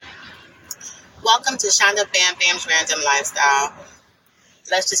welcome to Shonda Bam Bam's Random Lifestyle.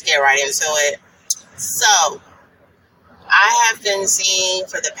 Let's just get right into it. So, I have been seeing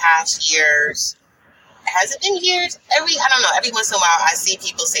for the past years, has it been years? Every once in a while I see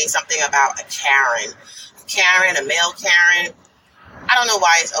people say something about a Karen. Karen, a male Karen. I don't know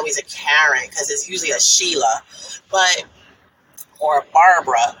why it's always a Karen, because it's usually a Sheila, or a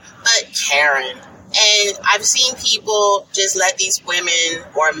Barbara, but Karen. And I've seen people just let these women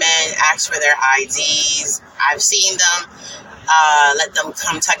or men ask for their IDs. I've seen them let them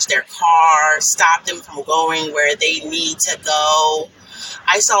come touch their car, stop them from going where they need to go.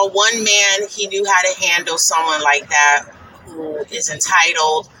 I saw one man, he knew how to handle someone like that who is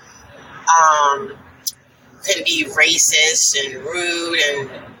entitled, can be racist and rude, and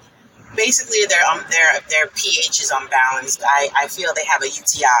basically their pH is unbalanced. I feel they have a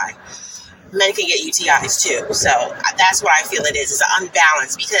UTI. Men can get UTIs too. So that's what I feel it is. It's an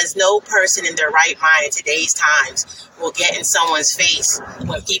unbalance, because no person in their right mind in today's times will get in someone's face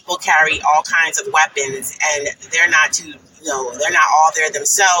when people carry all kinds of weapons and they're not all there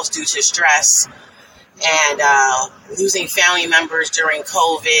themselves due to stress and losing family members during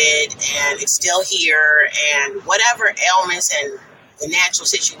COVID, and it's still here, and whatever ailments and the natural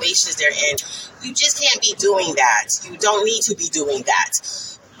situations they're in. You just can't be doing that. You don't need to be doing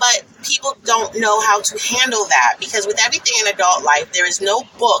that. But people don't know how to handle that, because with everything in adult life, there is no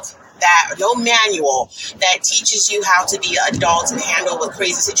book, no manual that teaches you how to be an adult and handle with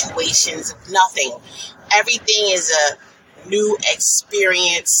crazy situations. Nothing. Everything is a new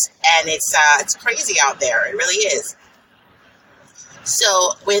experience, and it's crazy out there. It really is.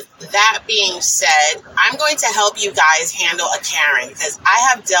 So with that being said, I'm going to help you guys handle a Karen, because I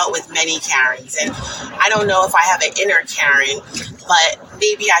have dealt with many Karens, and I don't know if I have an inner Karen, but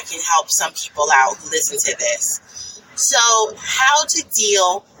maybe I can help some people out who listen to this. So how to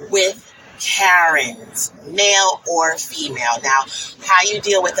deal with Karens, male or female. Now, how you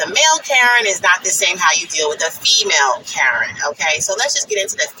deal with a male Karen is not the same how you deal with a female Karen, okay? So let's just get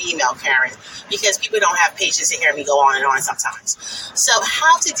into the female Karen, because people don't have patience to hear me go on and on sometimes. So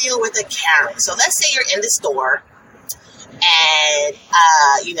how to deal with a Karen. So let's say you're in the store and,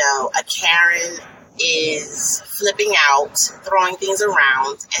 a Karen is flipping out, throwing things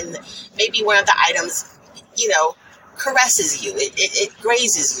around, and maybe one of the items, caresses you, it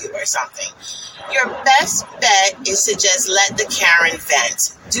grazes you or something. Your best bet is to just let the Karen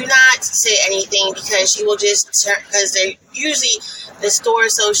vent. Do not say anything, because she will because they usually, the store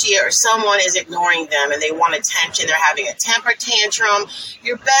associate or someone is ignoring them and they want attention. They're having a temper tantrum.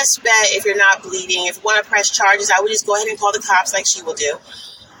 Your best bet, if you're not bleeding, if you want to press charges, I would just go ahead and call the cops like she will do.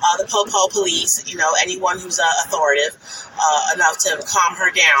 The po-po police, anyone who's authoritative enough to calm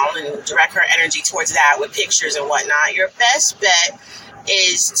her down and direct her energy towards that with pictures and whatnot. Your best bet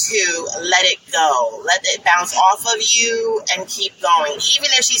is to let it go. Let it bounce off of you and keep going. Even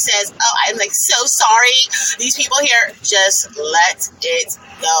if she says, "Oh, I'm so sorry, these people here," just let it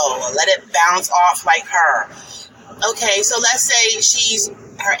go. Let it bounce off like her. Okay, so let's say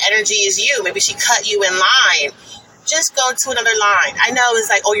her energy is you. Maybe she cut you in line. Just go to another line. I know it's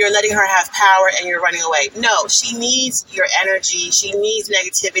like, oh, you're letting her have power and you're running away. No, she needs your energy. She needs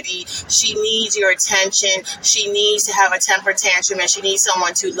negativity. She needs your attention. She needs to have a temper tantrum, and she needs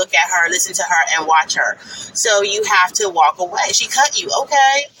someone to look at her, listen to her, and watch her. So you have to walk away. She cut you.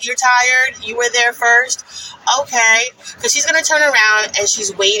 Okay, you're tired. You were there first. Okay, because she's going to turn around and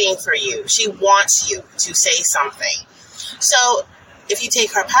she's waiting for you. She wants you to say something. So if you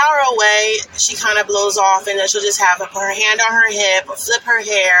take her power away, she kind of blows off, and then she'll just have her hand on her hip or flip her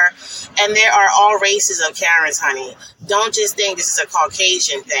hair. And there are all races of Karens, honey. Don't just think this is a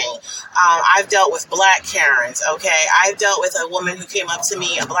Caucasian thing. I've dealt with black Karens, okay? I've dealt with a woman who came up to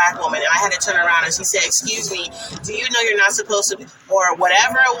me, a black woman, and I had to turn around and she said, "Excuse me, do you know you're not supposed to," or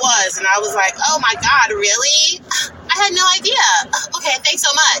whatever it was. And I was like, "Oh my God, really? I had no idea. Okay, thanks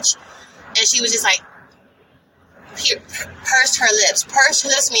so much." And she was just like, pursed her lips. Pursed her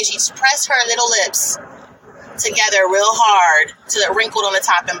lips means she pressed her little lips together real hard till it wrinkled on the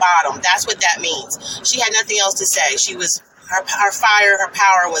top and bottom. That's what that means. She had nothing else to say. She was, her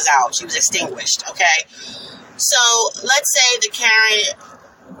power was out. She was extinguished, okay? So let's say the Karen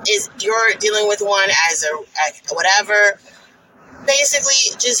you're dealing with one as a whatever.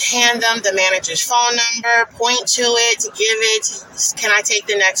 Basically, just hand them the manager's phone number, point to it, give it, "Can I take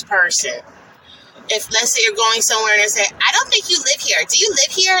the next person?" If, let's say, you're going somewhere and they say, "I don't think you live here. Do you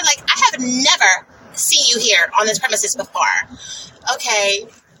live here? I have never seen you here on this premises before." Okay,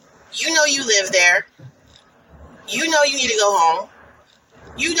 you know you live there. You know you need to go home.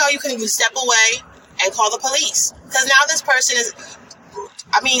 You know you can step away and call the police. Because now this person is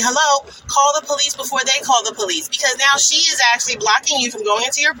I mean, hello, call the police before they call the police, because now she is actually blocking you from going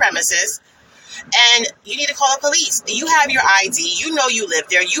into your premises, and you need to call the police. You have your ID. You know you live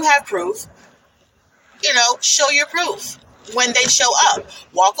there. You have proof. Show your proof. When they show up,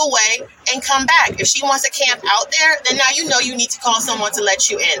 walk away and come back. If she wants to camp out there, then now you need to call someone to let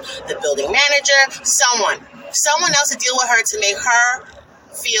you in. The building manager, someone else to deal with her to make her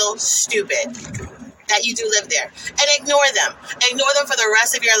feel stupid that you do live there. And ignore them. Ignore them for the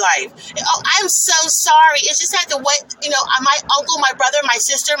rest of your life. Oh, I'm so sorry. It's just that my uncle, my brother, my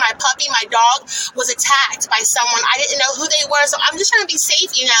sister, my puppy, my dog was attacked by someone. I didn't know who they were, so I'm just trying to be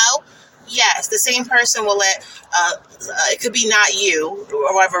safe, Yes, the same person will let, it could be not you,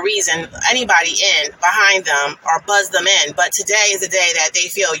 or whatever reason, anybody in behind them or buzz them in. But today is the day that they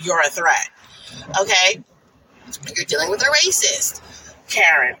feel you're a threat. Okay? You're dealing with a racist,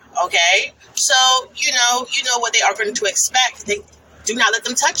 Karen. Okay? So, you know what they are going to expect. They do not let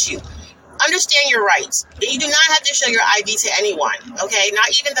them touch you. Understand your rights. You do not have to show your ID to anyone, okay? Not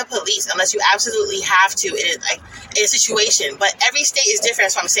even the police, unless you absolutely have to in a situation. But every state is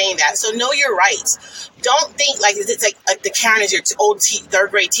different, so I'm saying that. So know your rights. Don't think like it's like the Karen is your old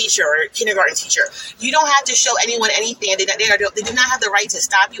third grade teacher or kindergarten teacher. You don't have to show anyone anything. They do not have the right to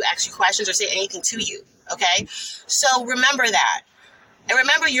stop you, ask you questions, or say anything to you, okay? So remember that. And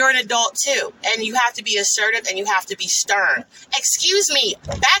remember, you're an adult too, and you have to be assertive and you have to be stern. Excuse me,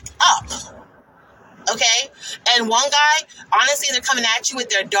 back up, okay? And one guy, honestly, they're coming at you with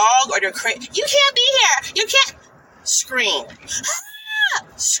their dog or their crate. You can't be here. You can't. Scream.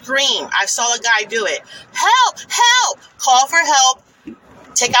 Scream. I saw a guy do it. Help, help. Call for help.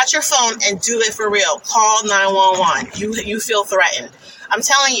 Take out your phone and do it for real. Call 911. You feel threatened. I'm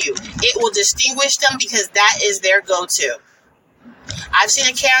telling you, it will distinguish them because that is their go-to. I've seen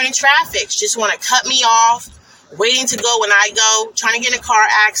a Karen in traffic just want to cut me off, waiting to go when I go, trying to get in a car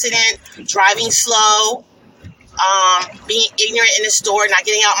accident, driving slow, being ignorant in the store, not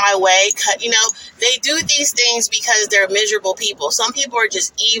getting out my way. They do these things because they're miserable people. Some people are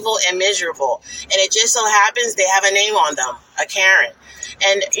just evil and miserable, and it just so happens they have a name on them, a Karen.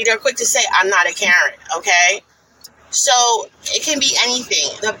 And they're quick to say, I'm not a Karen, okay? So it can be anything.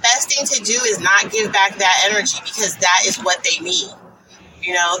 The best thing to do is not give back that energy because that is what they need.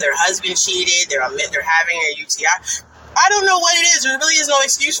 Their husband cheated, they're having a UTI. I don't know what it is. There really is no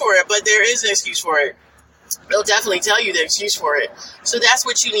excuse for it, but there is an excuse for it. They'll definitely tell you the excuse for it. So that's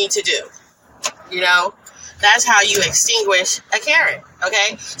what you need to do. That's how you extinguish a Karen,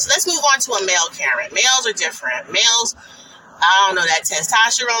 okay? So let's move on to a male Karen. Males are different. Males, I don't know, that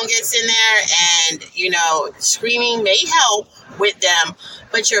testosterone gets in there, and, screaming may help with them,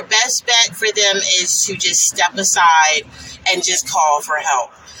 but your best bet for them is to just step aside and just call for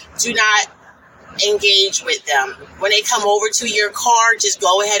help. Do not engage with them. When they come over to your car, just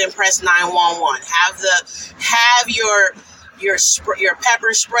go ahead and press 911. Have your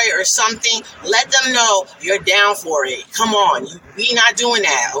pepper spray or something. Let them know you're down for it. Come on, we not doing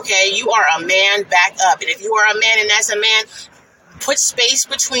that, okay? You are a man, back up. And if you are a man and that's a man, put space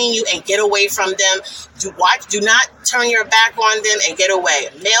between you and get away from them. Do not turn your back on them and get away.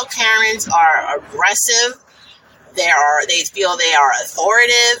 Male Karens are aggressive. They feel they are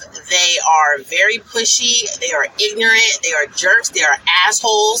authoritative. They are very pushy. They are ignorant. They are jerks. They are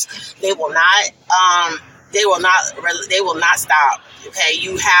assholes. They will not stop. Okay,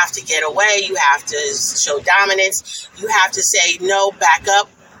 you have to get away. You have to show dominance. You have to say no. Back up.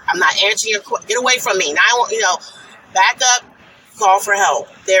 I'm not answering your question. Get away from me. Now, back up. Call for help.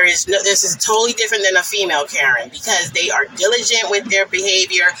 This is totally different than a female Karen because they are diligent with their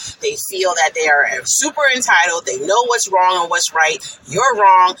behavior. They feel that they are super entitled. They know what's wrong and what's right. You're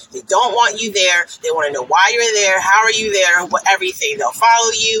wrong. They don't want you there. They want to know why you're there. How are you there? Everything. They'll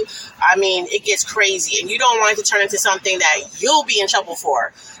follow you. I mean, it gets crazy, and you don't want it to turn into something that you'll be in trouble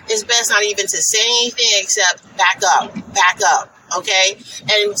for. It's best not even to say anything except back up. Okay,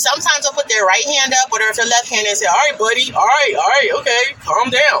 and sometimes they'll put their right hand up or their left hand and say, all right, buddy, all right, okay, calm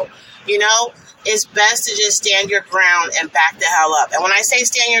down. It's best to just stand your ground and back the hell up. And when I say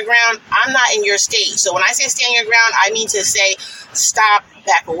stand your ground, I'm not in your state. So when I say stand your ground, I mean to say stop,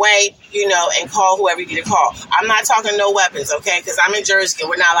 back away, and call whoever you need to call. I'm not talking no weapons, okay, because I'm in Jersey and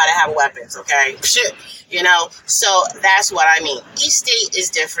we're not allowed to have weapons, okay? Shit. So that's what I mean. Each state is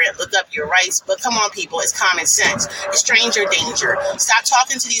different. Look up your rights. But come on, people, it's common sense. It's stranger danger. Stop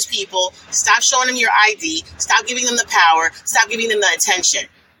talking to these people. Stop showing them your ID. Stop giving them the power. Stop giving them the attention.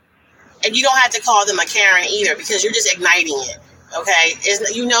 And you don't have to call them a Karen either because you're just igniting it. Okay,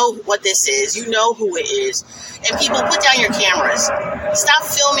 you know what this is. You know who it is. And people, put down your cameras. Stop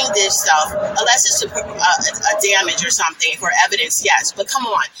filming this stuff unless it's a damage or something for evidence. Yes, but come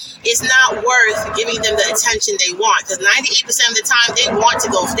on, it's not worth giving them the attention they want, because 98% of the time they want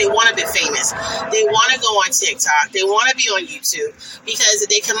to be famous. They want to go on TikTok. They want to be on YouTube because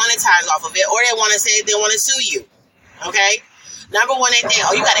they can monetize off of it, or they want to say they want to sue you. Okay. Number one, they think,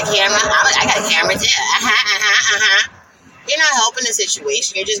 oh, you got a camera? I got a camera too. You're not helping the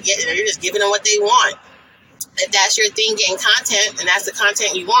situation. You're just giving them what they want. If that's your thing, getting content, and that's the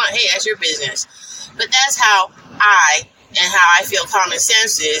content you want, hey, that's your business. But that's how I feel common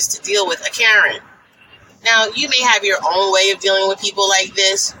sense is to deal with a Karen. Now, you may have your own way of dealing with people like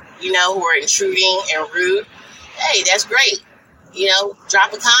this, who are intruding and rude. Hey, that's great.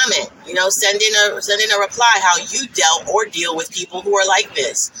 Drop a comment. Send in a reply how you dealt or deal with people who are like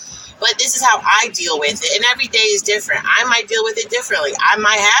this. But this is how I deal with it, and every day is different. I might deal with it differently. I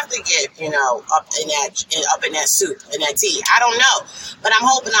might have to get, up in that soup, in that tea. I don't know, but I'm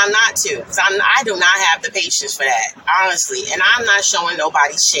hoping I'm not to, because I do not have the patience for that, honestly. And I'm not showing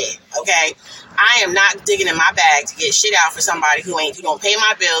nobody shit. Okay, I am not digging in my bag to get shit out for somebody who don't pay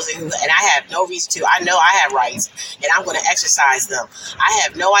my bills, and I have no reason to. I know I have rights, and I'm going to exercise them. I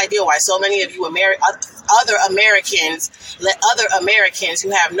have no idea why so many of you other Americans let other Americans who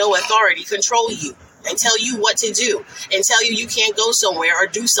have no authority control you and tell you what to do and tell you can't go somewhere or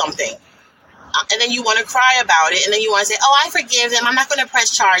do something. And then you want to cry about it, and then you want to say, oh, I forgive them. I'm not going to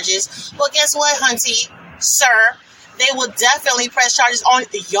press charges. Well, guess what, hunty, sir? They will definitely press charges on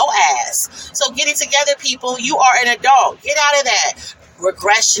your ass. So get it together, people. You are an adult. Get out of that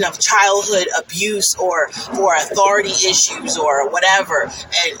regression of childhood abuse or authority issues or whatever.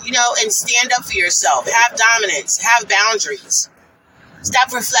 And stand up for yourself. Have dominance. Have boundaries.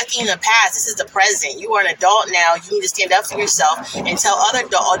 Stop reflecting in the past. This is the present. You are an adult now. You need to stand up for yourself and tell other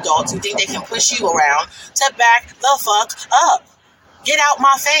adults who think they can push you around to back the fuck up. Get out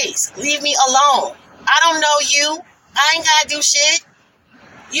my face. Leave me alone. I don't know you. I ain't gotta do shit.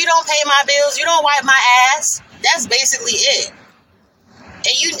 You don't pay my bills. You don't wipe my ass. That's basically it.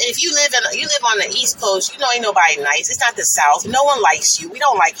 And if you live on the East Coast, ain't nobody nice. It's not the South. No one likes you. We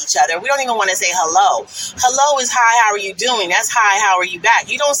don't like each other. We don't even want to say hello. Hello is hi, how are you doing? That's hi, how are you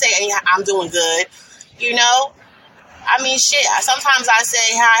back? You don't say I'm doing good. I mean, shit. Sometimes I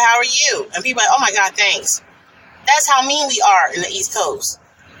say hi, how are you? And people are like, oh my God, thanks. That's how mean we are in the East Coast.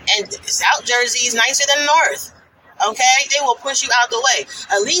 And South Jersey is nicer than North. Okay, they will push you out the way.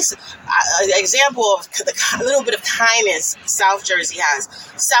 At least an example of a little bit of kindness South Jersey has.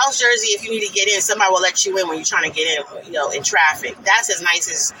 South Jersey, if you need to get in, somebody will let you in when you're trying to get in, in traffic. That's as nice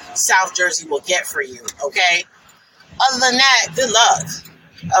as South Jersey will get for you. Okay. Other than that, good luck.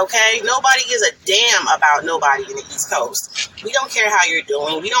 Okay, nobody gives a damn about nobody in the East Coast. We don't care how you're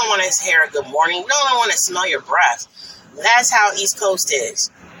doing. We don't want to hear a good morning. We don't want to smell your breath. That's how East Coast is.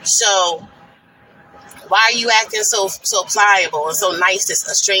 So why are you acting so pliable and so nice to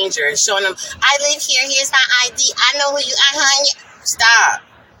a stranger and showing them, I live here, here's my ID, I know who you are. Stop.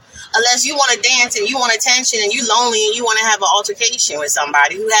 Unless you want to dance and you want attention and you lonely and you want to have an altercation with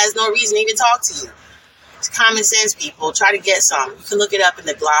somebody who has no reason to even talk to you. It's common sense, people. Try to get some. You can look it up in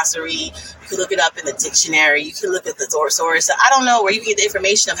the glossary. You can look it up in the dictionary. You can look at the thesaurus. I don't know where you can get the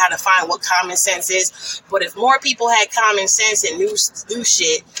information of how to find what common sense is. But if more people had common sense and knew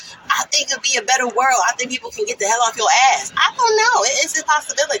shit, I think it'd be a better world. I think people can get the hell off your ass. I don't know. It's a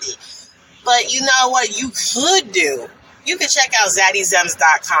possibility. But you know what you could do? You can check out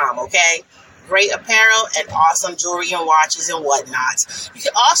zaddyzems.com, okay? Great apparel and awesome jewelry and watches and whatnot. You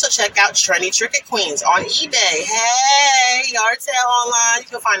can also check out Trendy Trinket Queens on eBay. Hey, yard sale online. You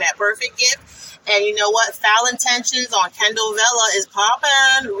can find that perfect gift. And you know what? Foul Intentions on Kendall Vella is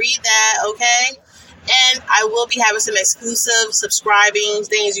popping. Read that, okay? And I will be having some exclusive subscribing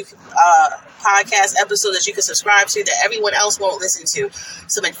things, podcast episodes that you can subscribe to that everyone else won't listen to.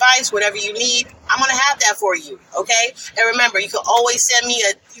 Some advice, whatever you need, I'm going to have that for you, okay? And remember, you can always send me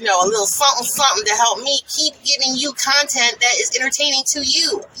a little something to help me keep giving you content that is entertaining to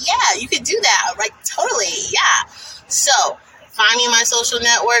you. Yeah, you can do that, right? Totally, yeah. So, find me on my social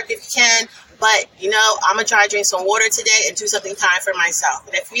network if you can. But, I'm going to try to drink some water today and do something kind for myself.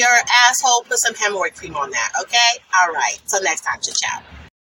 And if you're an asshole, put some hemorrhoid cream on that, okay? All right. Till next time. Ciao.